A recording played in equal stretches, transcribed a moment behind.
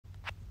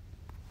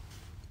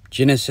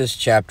Genesis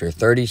chapter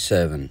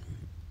 37.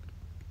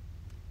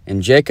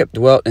 And Jacob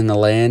dwelt in the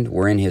land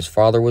wherein his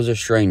father was a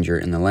stranger,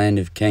 in the land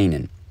of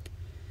Canaan.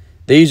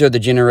 These are the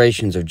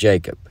generations of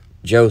Jacob.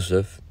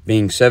 Joseph,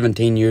 being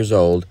 17 years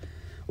old,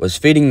 was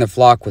feeding the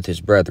flock with his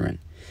brethren.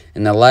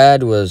 And the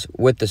lad was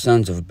with the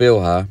sons of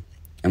Bilhah,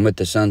 and with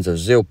the sons of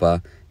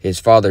Zilpah, his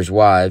father's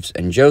wives,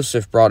 and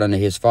Joseph brought unto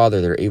his father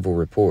their evil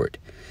report.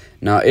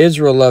 Now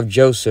Israel loved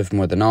Joseph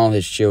more than all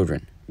his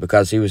children,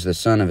 because he was the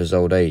son of his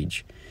old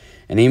age.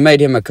 And he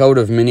made him a coat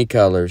of many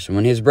colors. And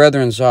when his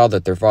brethren saw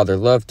that their father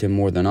loved him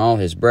more than all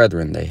his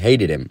brethren, they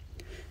hated him,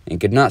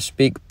 and could not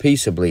speak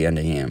peaceably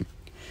unto him.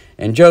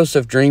 And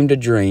Joseph dreamed a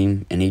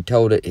dream, and he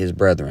told it his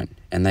brethren,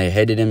 and they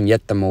hated him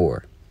yet the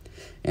more.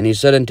 And he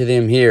said unto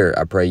them, Hear,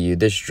 I pray you,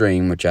 this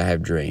dream which I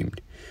have dreamed.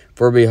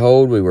 For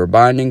behold, we were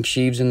binding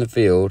sheaves in the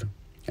field,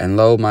 and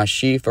lo, my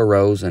sheaf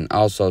arose and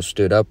also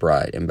stood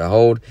upright. And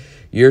behold,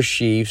 your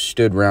sheaves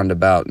stood round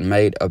about, and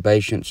made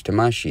obeisance to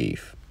my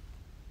sheaf.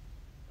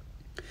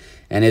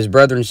 And his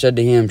brethren said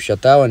to him,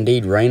 Shalt thou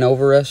indeed reign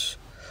over us?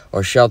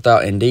 Or shalt thou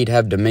indeed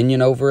have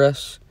dominion over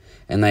us?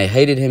 And they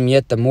hated him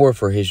yet the more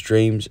for his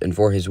dreams and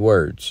for his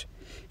words.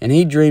 And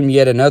he dreamed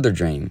yet another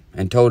dream,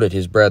 and told it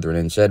his brethren,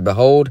 and said,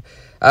 Behold,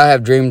 I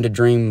have dreamed a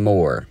dream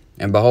more.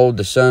 And behold,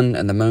 the sun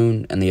and the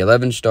moon and the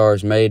 11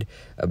 stars made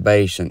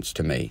obeisance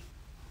to me.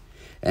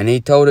 And he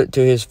told it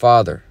to his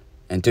father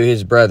and to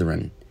his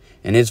brethren.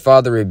 And his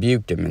father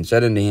rebuked him, and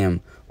said unto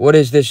him, What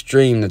is this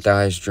dream that thou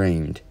hast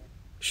dreamed?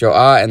 Shall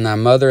I and thy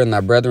mother and thy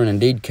brethren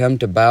indeed come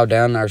to bow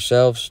down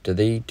ourselves to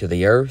thee to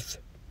the earth?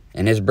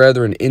 And his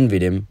brethren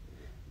envied him,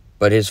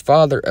 but his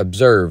father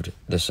observed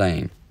the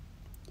same.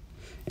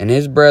 And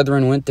his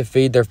brethren went to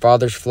feed their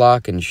father's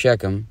flock in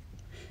Shechem.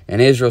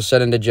 And Israel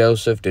said unto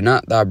Joseph, Do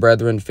not thy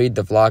brethren feed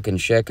the flock in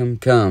Shechem?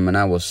 Come, and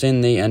I will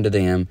send thee unto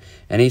them.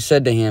 And he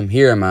said to him,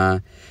 Here am I.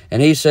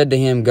 And he said to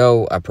him,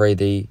 Go, I pray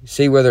thee,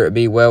 see whether it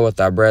be well with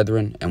thy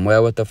brethren, and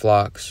well with the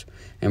flocks,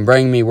 and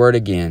bring me word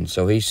again.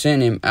 So he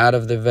sent him out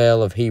of the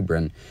vale of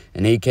Hebron,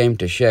 and he came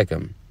to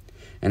Shechem.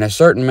 And a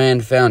certain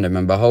man found him,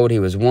 and behold, he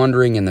was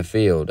wandering in the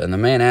field. And the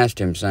man asked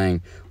him,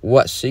 saying,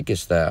 What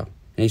seekest thou?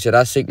 And he said,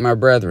 I seek my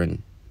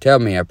brethren. Tell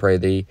me, I pray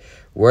thee,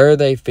 where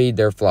they feed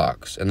their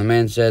flocks. And the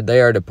man said, They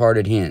are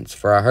departed hence,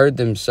 for I heard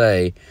them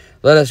say,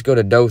 Let us go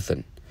to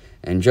Dothan.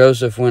 And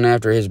Joseph went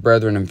after his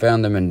brethren, and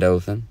found them in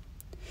Dothan.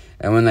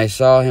 And when they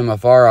saw him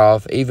afar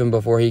off, even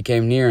before he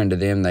came near unto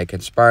them, they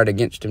conspired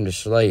against him to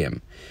slay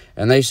him.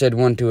 And they said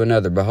one to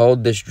another,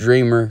 Behold, this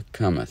dreamer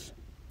cometh.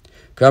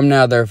 Come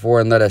now, therefore,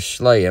 and let us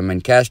slay him,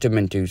 and cast him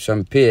into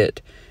some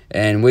pit,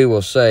 and we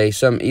will say,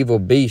 Some evil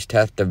beast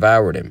hath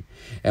devoured him,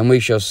 and we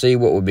shall see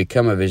what will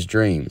become of his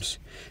dreams.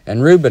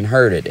 And Reuben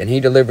heard it, and he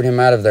delivered him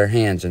out of their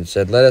hands, and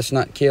said, Let us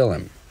not kill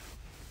him.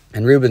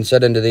 And Reuben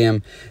said unto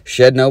them,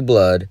 Shed no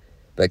blood,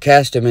 but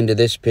cast him into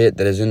this pit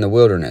that is in the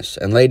wilderness,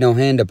 and lay no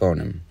hand upon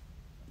him,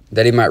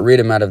 that he might rid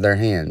him out of their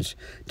hands,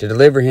 to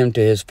deliver him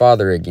to his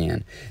father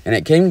again. And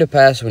it came to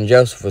pass, when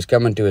Joseph was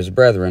coming to his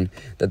brethren,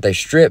 that they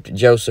stripped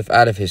Joseph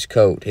out of his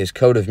coat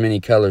of many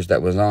colors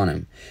that was on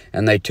him.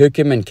 And they took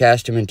him and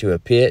cast him into a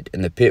pit,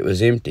 and the pit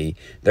was empty,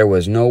 there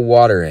was no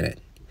water in it.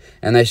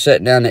 And they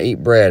sat down to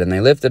eat bread, and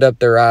they lifted up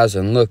their eyes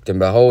and looked, and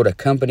behold, a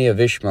company of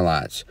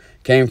Ishmaelites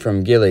came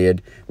from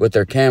Gilead, with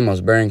their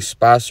camels bearing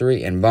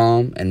spicery and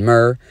balm and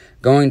myrrh,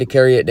 going to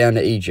carry it down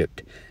to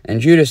Egypt.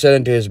 And Judah said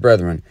unto his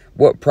brethren,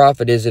 What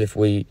profit is it if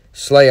we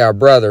slay our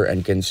brother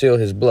and conceal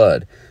his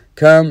blood?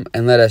 Come,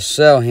 and let us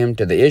sell him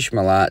to the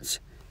Ishmaelites,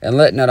 and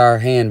let not our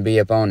hand be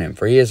upon him,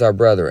 for he is our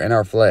brother and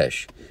our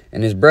flesh.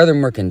 And his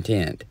brethren were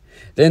content.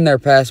 Then there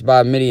passed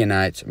by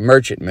Midianites,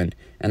 merchantmen,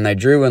 and they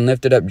drew and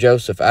lifted up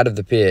Joseph out of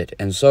the pit,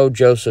 and sold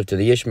Joseph to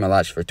the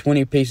Ishmaelites for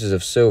 20 pieces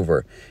of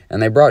silver.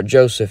 And they brought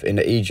Joseph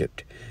into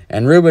Egypt.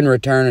 And Reuben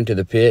returned into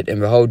the pit, and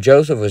behold,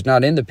 Joseph was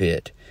not in the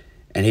pit.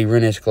 And he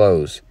rent his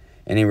clothes.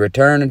 And he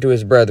returned unto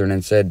his brethren,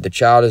 and said, The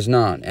child is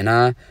not, and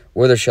I,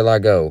 whither shall I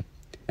go?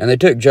 And they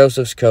took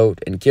Joseph's coat,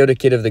 and killed a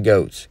kid of the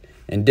goats,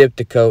 and dipped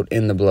the coat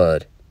in the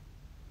blood.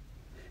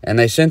 And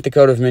they sent the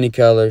coat of many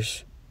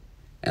colors,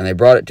 and they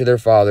brought it to their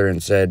father,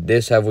 and said,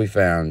 This have we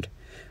found.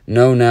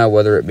 Know now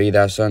whether it be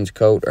thy son's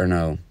coat or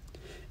no.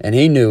 And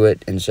he knew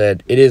it, and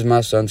said, It is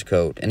my son's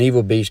coat. An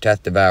evil beast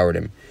hath devoured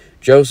him.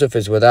 Joseph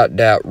is without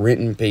doubt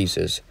rent in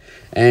pieces.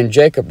 And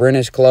Jacob rent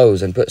his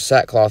clothes, and put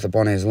sackcloth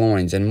upon his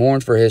loins, and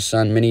mourned for his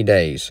son many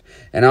days.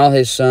 And all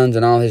his sons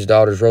and all his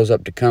daughters rose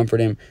up to comfort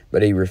him,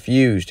 but he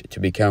refused to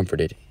be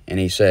comforted. And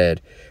he said,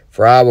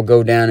 For I will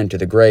go down into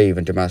the grave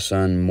unto my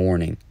son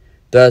mourning.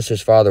 Thus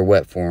his father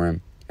wept for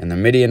him. And the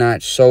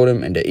Midianites sold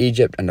him into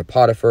Egypt unto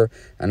Potiphar,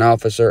 an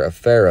officer of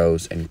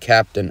Pharaoh's, and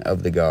captain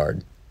of the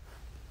guard.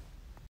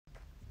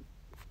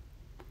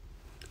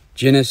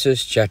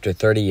 Genesis chapter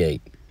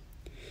 38.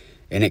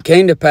 And it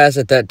came to pass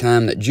at that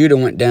time that Judah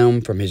went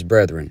down from his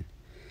brethren,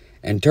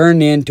 and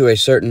turned in to a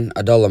certain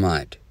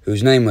Adulamite,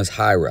 whose name was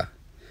Hira.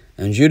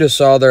 And Judah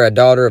saw there a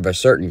daughter of a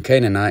certain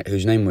Canaanite,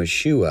 whose name was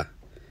Shua.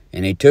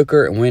 And he took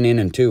her and went in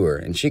unto her,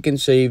 and she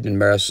conceived and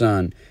bare a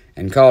son,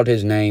 and called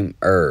his name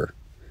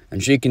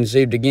And she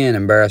conceived again,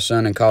 and bare a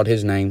son, and called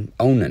his name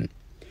Onan.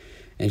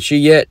 And she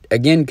yet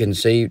again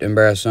conceived and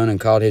bare a son, and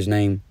called his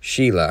name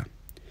Shelah.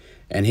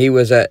 And he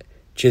was at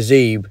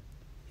Chezib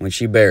when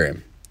she bare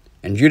him.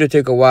 And Judah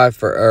took a wife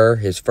for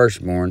his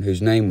firstborn,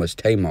 whose name was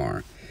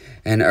Tamar.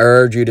 And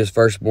Judah's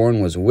firstborn,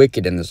 was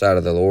wicked in the sight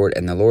of the Lord,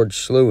 and the Lord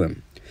slew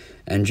him.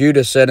 And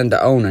Judah said unto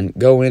Onan,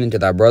 Go in unto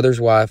thy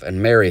brother's wife,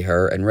 and marry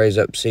her, and raise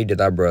up seed to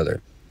thy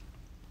brother.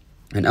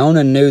 And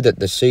Onan knew that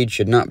the seed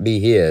should not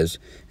be his.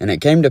 And it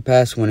came to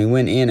pass, when he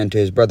went in unto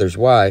his brother's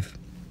wife,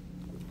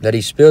 that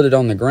he spilled it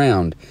on the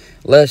ground,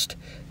 lest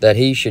that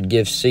he should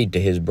give seed to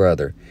his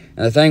brother.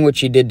 And the thing which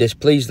he did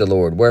displeased the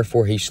Lord,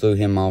 wherefore he slew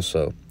him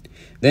also.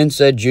 Then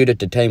said Judah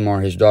to Tamar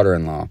his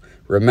daughter-in-law,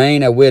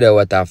 Remain a widow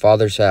at thy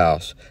father's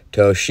house,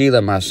 till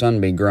Shelah my son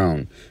be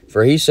grown.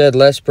 For he said,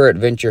 Lest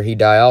peradventure he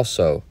die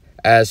also,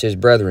 as his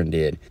brethren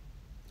did.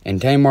 And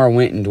Tamar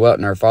went and dwelt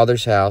in her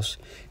father's house.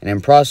 And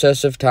in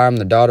process of time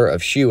the daughter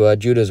of Shua,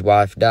 Judah's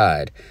wife,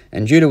 died.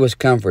 And Judah was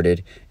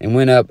comforted, and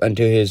went up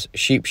unto his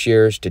sheep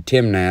shearers to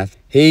Timnath,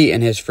 he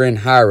and his friend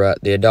Hira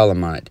the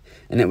Adullamite.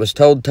 And it was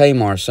told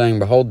Tamar, saying,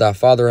 Behold, thy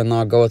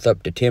father-in-law goeth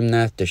up to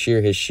Timnath to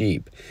shear his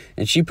sheep.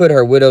 And she put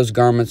her widow's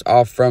garments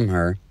off from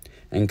her,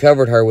 and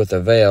covered her with a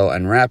veil,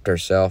 and wrapped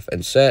herself,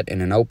 and sat in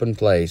an open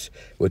place,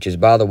 which is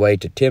by the way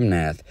to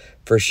Timnath.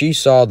 For she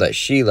saw that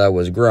Shelah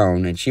was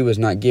grown, and she was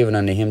not given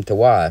unto him to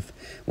wife.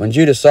 When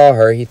Judah saw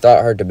her, he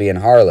thought her to be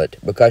an harlot,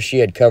 because she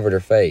had covered her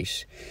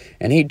face.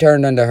 And he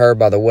turned unto her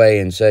by the way,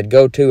 and said,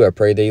 Go to, I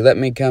pray thee, let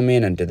me come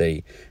in unto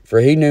thee. For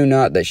he knew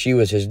not that she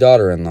was his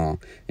daughter-in-law.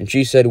 And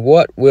she said,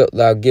 What wilt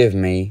thou give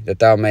me, that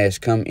thou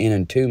mayest come in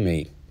unto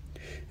me?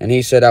 And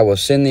he said, I will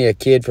send thee a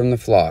kid from the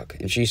flock.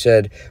 And she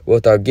said,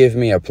 Wilt thou give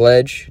me a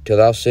pledge till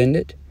thou send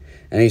it?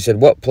 And he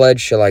said, What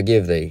pledge shall I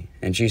give thee?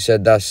 And she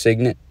said, Thy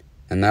signet,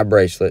 and thy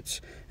bracelets,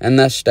 and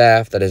thy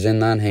staff that is in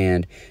thine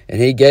hand.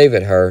 And he gave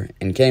it her,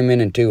 and came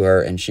in unto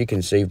her, and she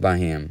conceived by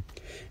him.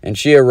 And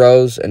she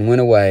arose, and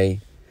went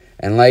away,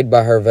 and laid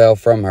by her veil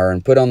from her,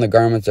 and put on the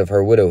garments of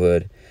her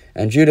widowhood.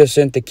 And Judah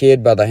sent the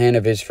kid by the hand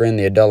of his friend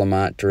the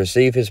Adullamite, to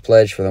receive his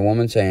pledge from the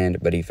woman's hand,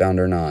 but he found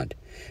her not.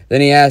 Then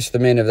he asked the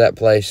men of that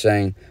place,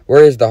 saying,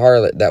 Where is the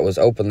harlot that was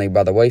openly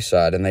by the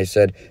wayside? And they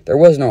said, There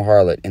was no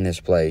harlot in this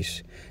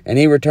place. And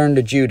he returned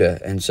to Judah,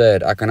 and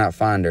said, I cannot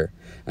find her.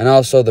 And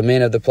also the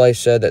men of the place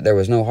said that there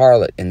was no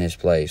harlot in this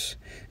place.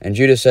 And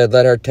Judah said,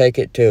 Let her take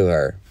it to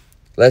her,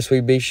 lest we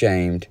be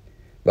shamed.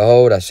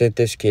 Behold, I sent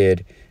this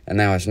kid, and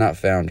thou hast not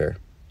found her.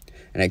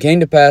 And it came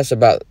to pass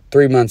about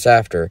 3 months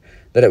after,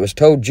 that it was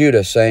told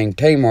Judah, saying,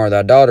 Tamar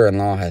thy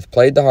daughter-in-law hath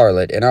played the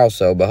harlot, and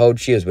also, behold,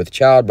 she is with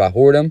child by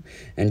whoredom.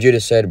 And Judah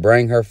said,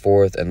 Bring her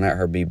forth, and let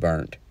her be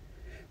burnt.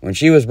 When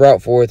she was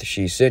brought forth,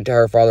 she sent to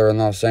her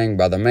father-in-law, saying,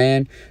 By the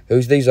man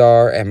whose these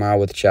are, am I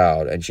with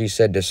child? And she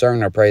said,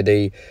 Discern, I pray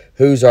thee,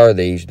 whose are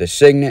these, the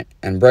signet,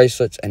 and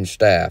bracelets, and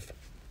staff?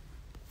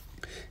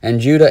 And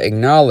Judah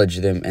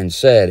acknowledged them, and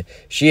said,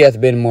 She hath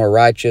been more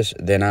righteous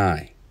than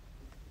I,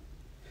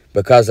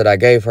 because that I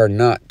gave her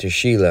not to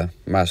Shelah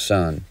my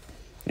son.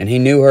 And he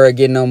knew her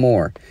again no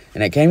more.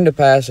 And it came to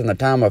pass in the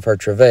time of her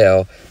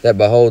travail, that,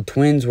 behold,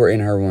 twins were in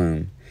her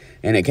womb.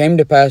 And it came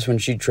to pass when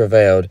she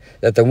travailed,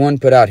 that the one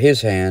put out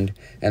his hand,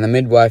 and the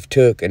midwife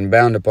took and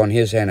bound upon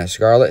his hand a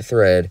scarlet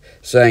thread,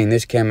 saying,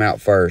 This came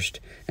out first.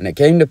 And it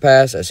came to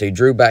pass, as he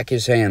drew back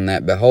his hand,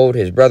 that, behold,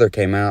 his brother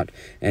came out.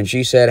 And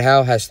she said,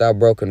 How hast thou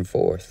broken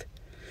forth?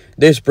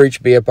 This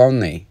breach be upon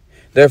thee.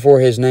 Therefore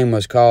his name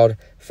was called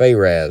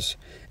Pharaz.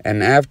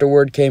 And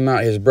afterward came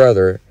out his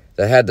brother,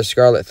 that had the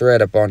scarlet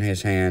thread upon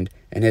his hand,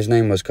 and his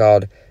name was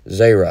called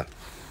Zerah.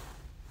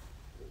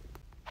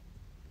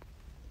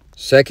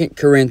 2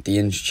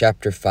 Corinthians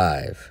chapter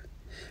 5.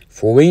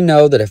 For we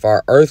know that if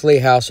our earthly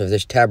house of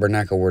this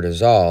tabernacle were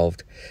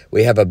dissolved,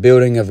 we have a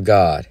building of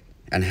God,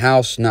 an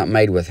house not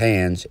made with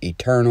hands,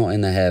 eternal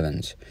in the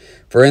heavens.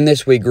 For in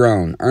this we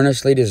groan,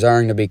 earnestly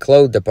desiring to be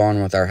clothed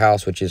upon with our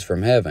house which is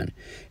from heaven,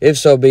 if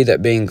so be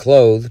that being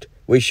clothed,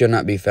 we shall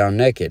not be found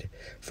naked.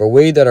 For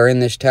we that are in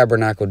this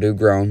tabernacle do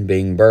groan,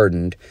 being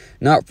burdened,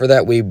 not for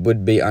that we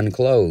would be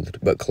unclothed,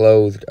 but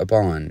clothed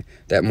upon,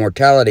 that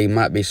mortality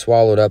might be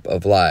swallowed up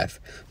of life.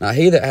 Now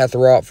he that hath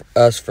wrought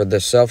us for the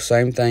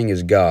selfsame thing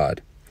is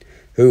God,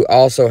 who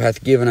also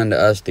hath given unto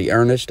us the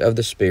earnest of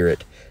the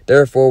Spirit.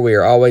 Therefore we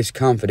are always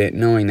confident,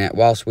 knowing that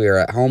whilst we are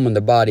at home in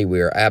the body,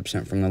 we are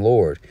absent from the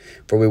Lord.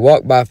 For we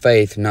walk by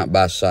faith, not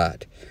by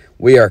sight.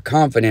 We are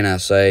confident, I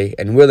say,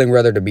 and willing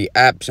rather to be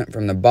absent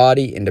from the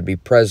body and to be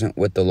present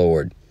with the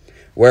Lord.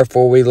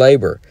 Wherefore we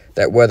labor,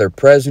 that whether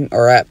present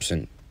or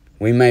absent,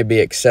 we may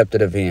be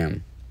accepted of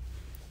him.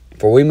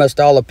 For we must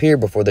all appear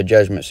before the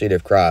judgment seat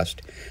of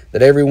Christ,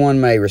 that every one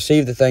may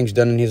receive the things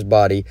done in his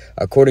body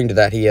according to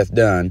that he hath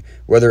done,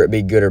 whether it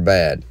be good or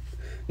bad.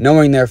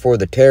 Knowing therefore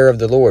the terror of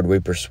the Lord, we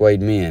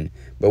persuade men.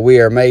 but we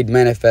are made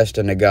manifest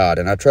unto God,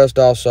 and I trust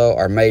also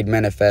are made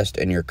manifest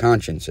in your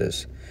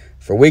consciences.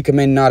 For we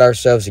commend not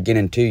ourselves again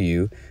unto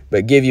you,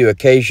 but give you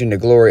occasion to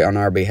glory on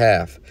our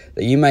behalf,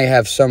 that you may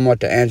have somewhat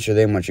to answer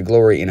them which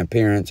glory in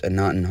appearance and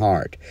not in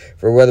heart.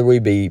 For whether we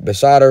be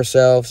beside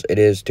ourselves, it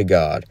is to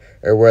God,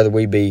 or whether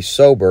we be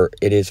sober,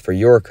 it is for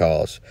your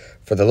cause.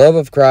 For the love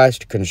of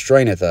Christ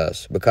constraineth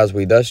us, because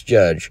we thus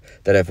judge,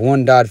 that if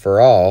one died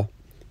for all,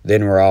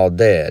 then we're all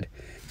dead,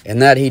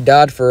 and that he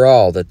died for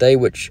all, that they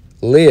which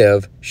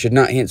live should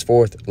not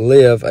henceforth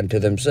live unto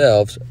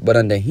themselves, but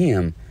unto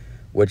him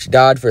which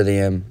died for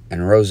them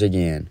and rose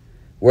again.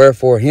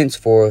 Wherefore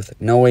henceforth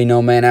know we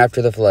no man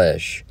after the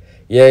flesh.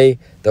 Yea,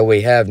 though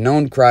we have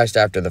known Christ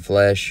after the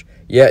flesh,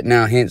 yet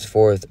now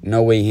henceforth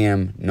know we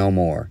him no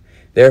more.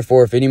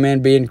 Therefore if any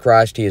man be in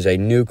Christ, he is a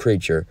new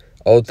creature.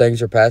 Old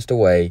things are passed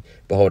away,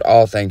 behold,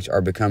 all things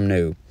are become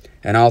new.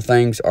 And all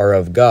things are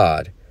of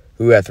God,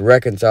 who hath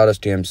reconciled us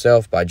to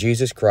himself by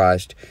Jesus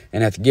Christ,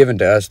 and hath given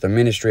to us the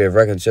ministry of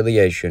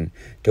reconciliation,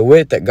 to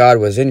wit, that God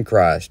was in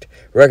Christ,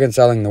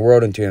 reconciling the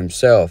world unto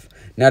himself,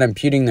 not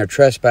imputing their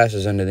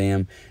trespasses unto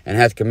them, and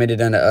hath committed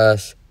unto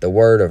us the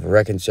word of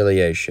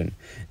reconciliation.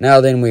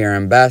 Now then we are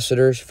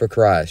ambassadors for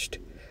Christ,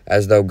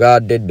 as though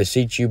God did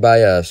beseech you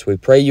by us. We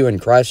pray you in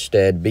Christ's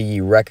stead, be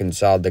ye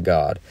reconciled to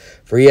God.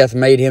 For he hath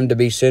made him to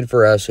be sin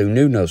for us who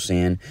knew no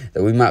sin,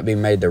 that we might be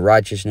made the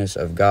righteousness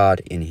of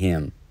God in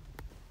him.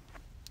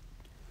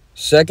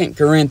 2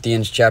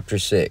 Corinthians chapter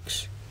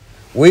 6.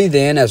 We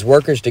then, as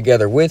workers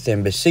together with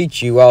him,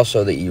 beseech you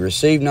also that ye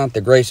receive not the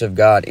grace of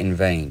God in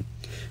vain.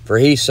 For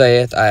he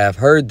saith, I have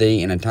heard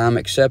thee in a time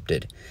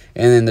accepted,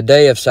 and in the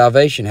day of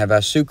salvation have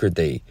I succored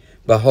thee.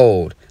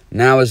 Behold,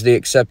 now is the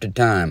accepted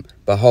time.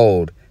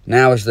 Behold,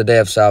 now is the day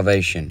of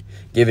salvation,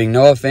 giving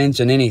no offense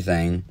in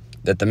anything,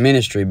 that the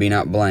ministry be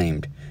not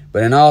blamed,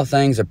 but in all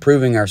things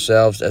approving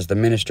ourselves as the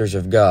ministers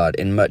of God,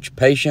 in much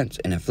patience,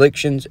 in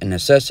afflictions, in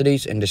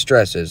necessities, in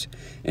distresses,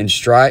 in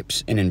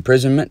stripes, in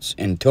imprisonments,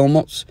 in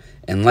tumults,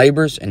 in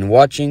labors, in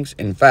watchings,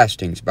 in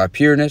fastings, by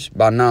pureness,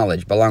 by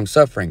knowledge, by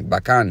longsuffering, by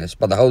kindness,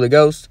 by the Holy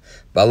Ghost,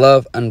 by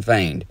love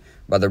unfeigned,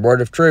 by the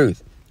word of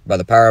truth, by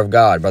the power of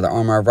God, by the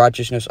armor of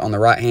righteousness on the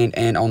right hand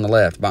and on the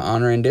left, by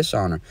honor and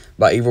dishonor,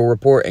 by evil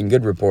report and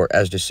good report,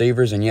 as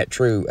deceivers and yet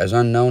true, as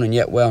unknown and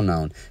yet well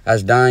known,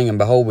 as dying and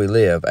behold we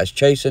live, as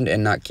chastened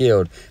and not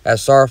killed, as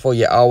sorrowful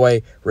yet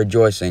always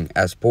rejoicing,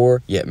 as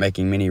poor yet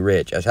making many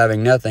rich, as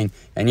having nothing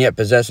and yet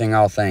possessing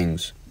all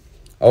things.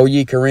 O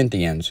ye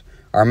Corinthians,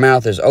 our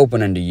mouth is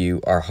open unto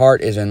you, our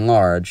heart is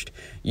enlarged.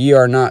 Ye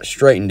are not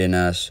straitened in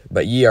us,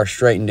 but ye are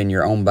straitened in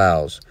your own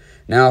bowels.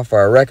 Now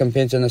for a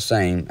recompense in the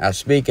same, I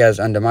speak as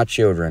unto my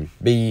children,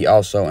 be ye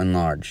also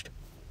enlarged.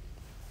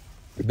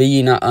 Be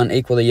ye not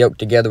unequally yoked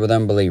together with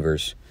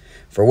unbelievers.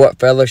 For what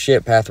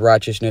fellowship hath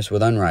righteousness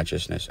with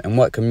unrighteousness? And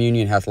what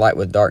communion hath light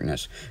with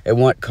darkness? And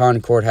what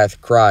concord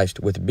hath Christ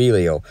with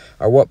Belial?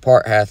 Or what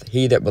part hath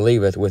he that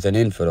believeth with an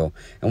infidel?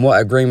 And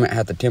what agreement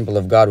hath the temple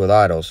of God with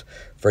idols?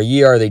 For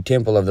ye are the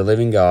temple of the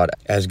living God.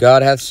 As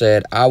God hath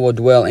said, I will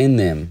dwell in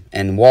them,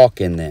 and walk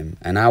in them,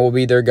 and I will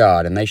be their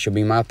God, and they shall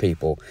be my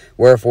people.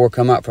 Wherefore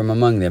come out from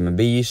among them, and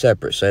be ye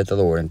separate, saith the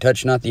Lord, and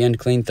touch not the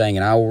unclean thing,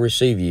 and I will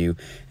receive you,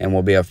 and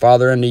will be a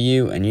father unto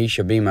you, and ye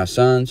shall be my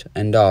sons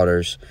and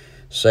daughters,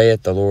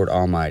 saith the Lord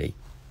Almighty.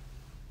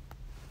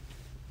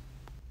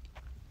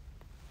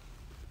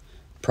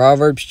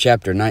 Proverbs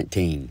chapter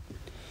 19.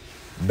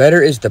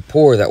 Better is the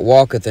poor that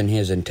walketh in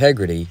his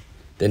integrity,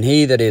 than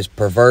he that is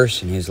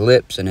perverse in his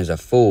lips and is a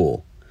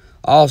fool.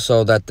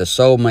 Also that the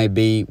soul may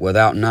be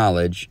without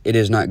knowledge, it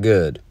is not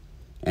good.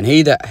 And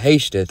he that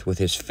hasteth with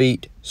his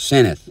feet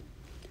sinneth.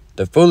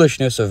 The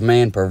foolishness of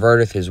man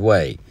perverteth his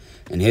way,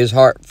 and his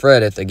heart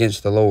fretteth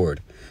against the Lord.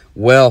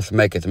 Wealth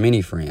maketh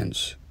many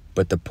friends,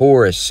 but the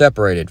poor is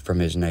separated from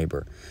his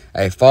neighbor.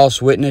 A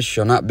false witness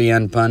shall not be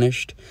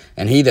unpunished,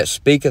 and he that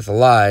speaketh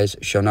lies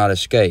shall not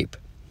escape.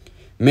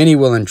 Many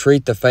will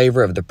entreat the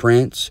favor of the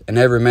prince, and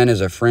every man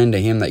is a friend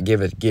to him that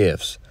giveth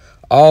gifts.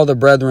 All the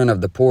brethren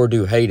of the poor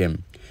do hate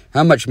him.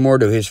 How much more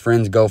do his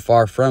friends go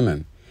far from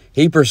him?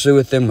 He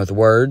pursueth them with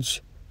words,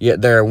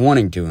 yet they are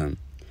wanting to him.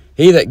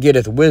 He that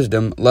getteth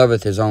wisdom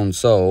loveth his own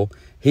soul.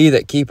 He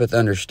that keepeth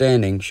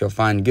understanding shall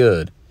find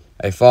good.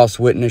 A false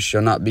witness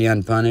shall not be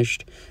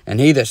unpunished, and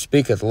he that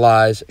speaketh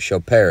lies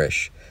shall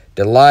perish.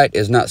 Delight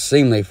is not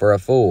seemly for a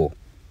fool,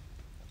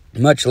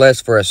 much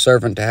less for a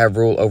servant to have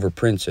rule over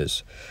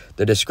princes.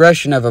 The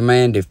discretion of a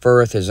man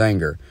deferreth his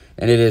anger,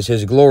 and it is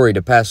his glory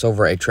to pass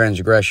over a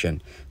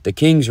transgression. The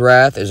king's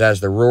wrath is as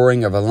the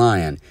roaring of a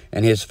lion,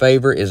 and his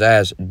favor is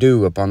as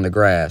dew upon the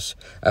grass.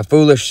 A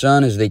foolish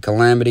son is the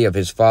calamity of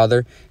his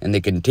father, and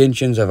the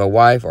contentions of a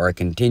wife are a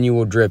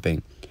continual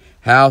dripping.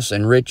 House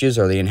and riches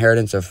are the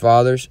inheritance of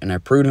fathers, and a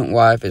prudent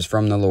wife is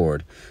from the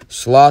Lord.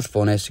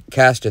 Slothfulness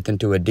casteth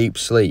into a deep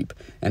sleep,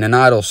 and an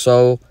idle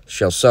soul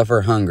shall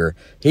suffer hunger.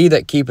 He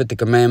that keepeth the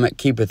commandment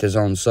keepeth his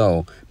own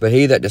soul, but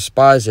he that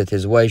despiseth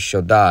his way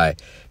shall die.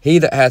 He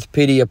that hath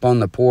pity upon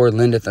the poor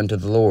lendeth unto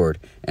the Lord,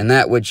 and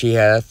that which he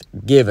hath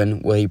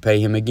given will he pay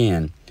him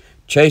again.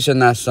 Chasten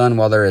thy son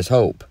while there is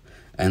hope,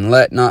 and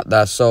let not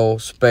thy soul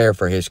spare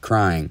for his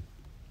crying.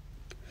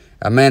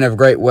 A man of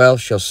great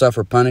wealth shall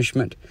suffer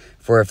punishment,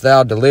 for if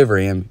thou deliver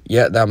him,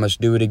 yet thou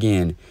must do it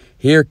again.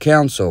 Hear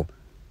counsel,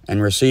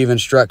 and receive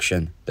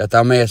instruction, that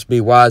thou mayest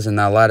be wise in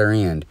thy latter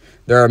end.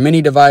 There are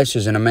many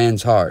devices in a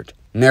man's heart.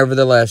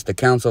 Nevertheless, the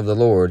counsel of the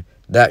Lord,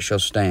 that shall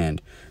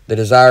stand. The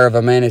desire of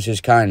a man is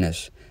his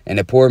kindness, and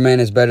a poor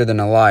man is better than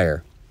a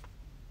liar.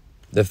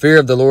 The fear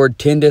of the Lord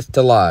tendeth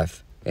to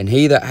life, and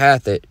he that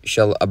hath it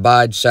shall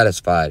abide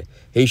satisfied.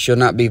 He shall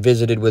not be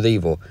visited with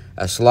evil.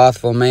 A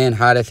slothful man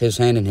hideth his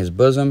hand in his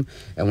bosom,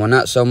 and will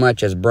not so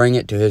much as bring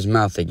it to his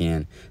mouth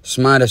again.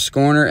 Smite a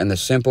scorner, and the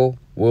simple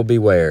will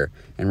beware,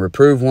 and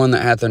reprove one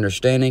that hath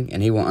understanding,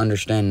 and he will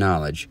understand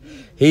knowledge.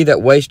 He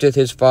that wasteth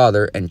his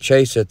father, and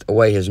chaseth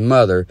away his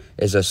mother,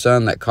 is a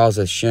son that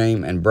causeth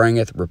shame, and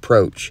bringeth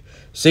reproach.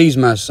 Cease,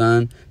 my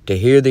son, to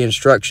hear the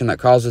instruction that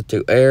causeth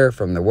to err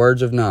from the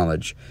words of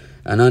knowledge.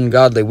 An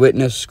ungodly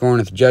witness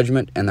scorneth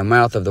judgment, and the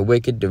mouth of the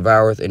wicked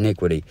devoureth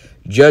iniquity.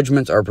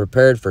 Judgments are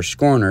prepared for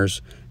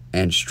scorners,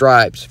 and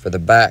stripes for the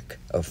back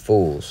of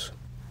fools.